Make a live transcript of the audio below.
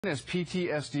It's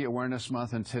PTSD Awareness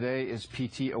Month, and today is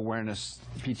PTSD Awareness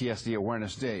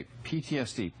Day.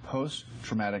 PTSD,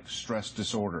 post-traumatic stress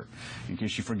disorder. In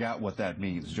case you forgot what that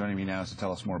means, joining me now to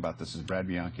tell us more about this is Brad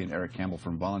Bianchi and Eric Campbell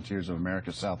from Volunteers of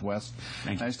America Southwest.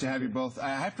 Nice to have you both. I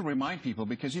have to remind people,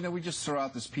 because, you know, we just throw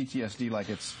out this PTSD like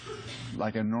it's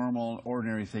like a normal,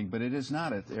 ordinary thing, but it is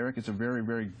not. Eric, it's a very,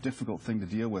 very difficult thing to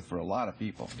deal with for a lot of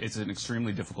people. It's an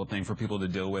extremely difficult thing for people to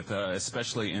deal with,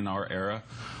 especially in our era,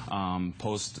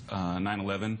 post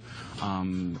 9/11.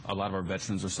 A lot of our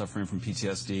veterans are suffering from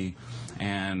PTSD,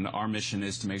 and our mission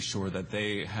is to make sure that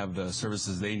they have the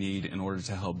services they need in order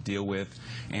to help deal with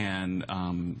and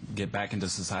get back into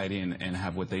society and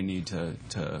have what they need to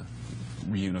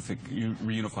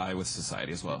reunify with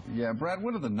society as well. Yeah, Brad,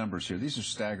 what are the numbers here? These are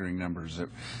staggering numbers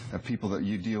of people that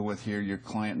you deal with here, your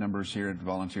client numbers here at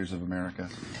Volunteers of America.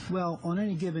 Well, on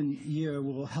any given year,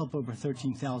 we'll help over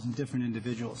 13,000 different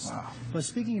individuals. Wow. But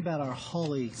speaking about our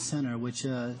Holly Center, which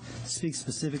speaks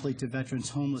specifically to veterans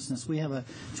homelessness, we have a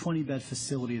 20-bed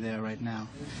facility there right now.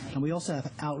 And we also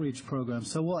have outreach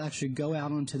programs. So we'll actually go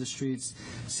out onto the streets,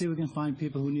 see if we can find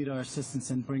people who need our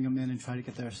assistance and bring them in and try to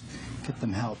get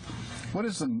them help. What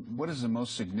is the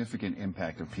most significant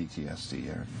impact of PTSD,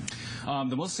 Eric?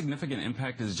 The most significant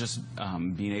impact is just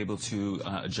being able to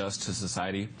adjust to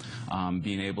society,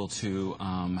 being able to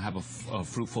have a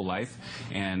fruitful life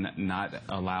and not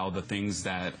allow the things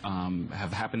that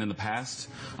have happened in the past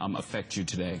affect you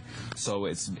today. So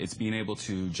it's being able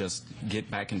to just get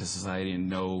back into society and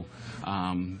know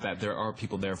that there are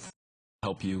people there to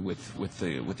help you with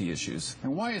the issues.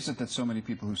 And why is it that so many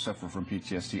people who suffer from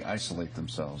PTSD isolate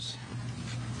themselves?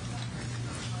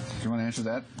 Do you want to answer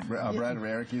that, Brad or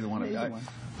Eric? Either one of you.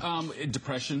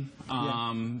 Depression,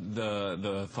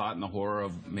 the thought and the horror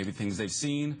of maybe things they've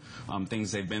seen,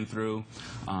 things they've been through.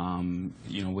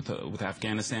 You know, with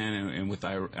Afghanistan and with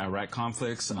Iraq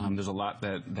conflicts, there's a lot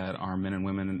that our men and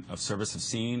women of service have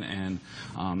seen, and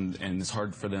it's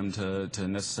hard for them to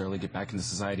necessarily get back into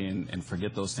society and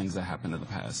forget those things that happened in the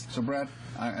past. So, Brad,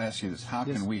 I ask you this: how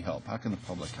can we help? How can the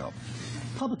public help?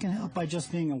 Public can help by just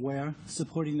being aware,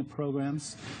 supporting the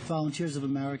programs. Volunteers of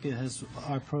America has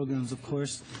our programs, of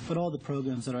course, but all the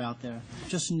programs that are out there.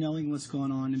 Just knowing what's going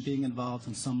on and being involved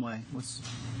in some way.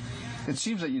 It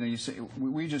seems that, you know, you say,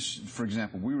 we just, for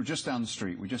example, we were just down the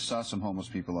street. We just saw some homeless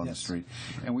people on the street,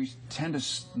 and we tend to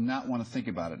not want to think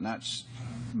about it, not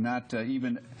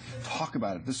even talk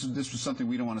about it. This was something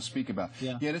we don't want to speak about.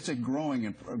 Yeah. Yet it's a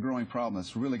growing problem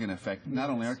that's really going to affect not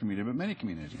only our community but many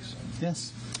communities.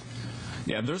 Yes.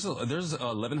 Yeah, there's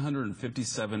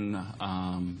 1,157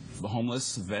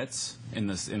 homeless vets in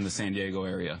the San Diego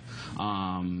area,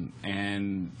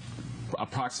 and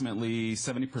approximately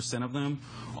 70% of them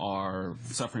are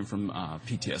suffering from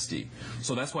PTSD.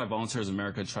 So that's why Volunteers of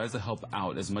America tries to help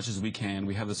out as much as we can.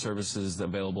 We have the services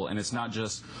available, and it's not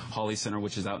just Holly Center,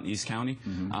 which is out in East County,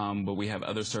 but we have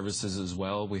other services as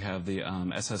well. We have the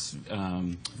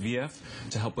SSVF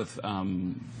to help with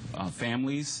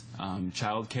families,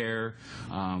 child care,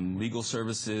 legal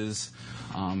services,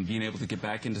 being able to get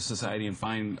back into society and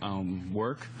find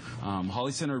work.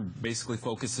 Holly Center basically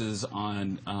focuses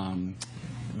on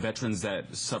veterans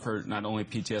that suffer not only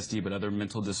PTSD but other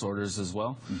mental disorders as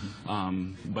well.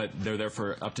 But they're there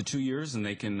for up to 2 years, and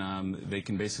they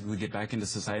can basically get back into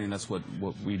society, and that's what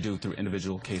we do through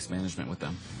individual case management with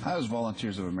them. How is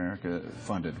Volunteers of America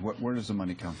funded? Where does the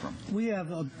money come from? We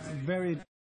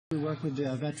work with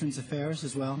Veterans Affairs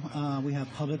as well. We have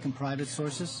public and private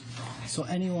sources, so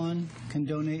anyone can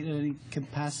donate in any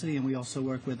capacity, and we also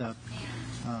work with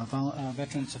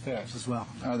Veterans Affairs as well.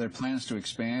 Are there plans to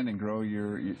expand and grow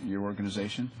your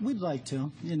organization? We'd like to.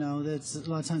 You know, a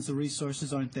lot of times the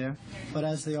resources aren't there, but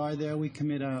as they are there, we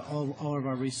commit all of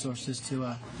our resources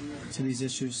to these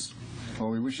issues. Well,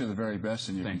 we wish you the very best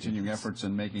in your continuing efforts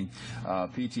in making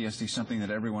PTSD something that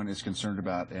everyone is concerned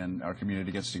about, and our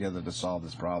community gets together to solve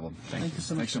this problem. Thank you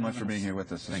so much. Thanks so much for being here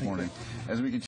with us this morning. As we continue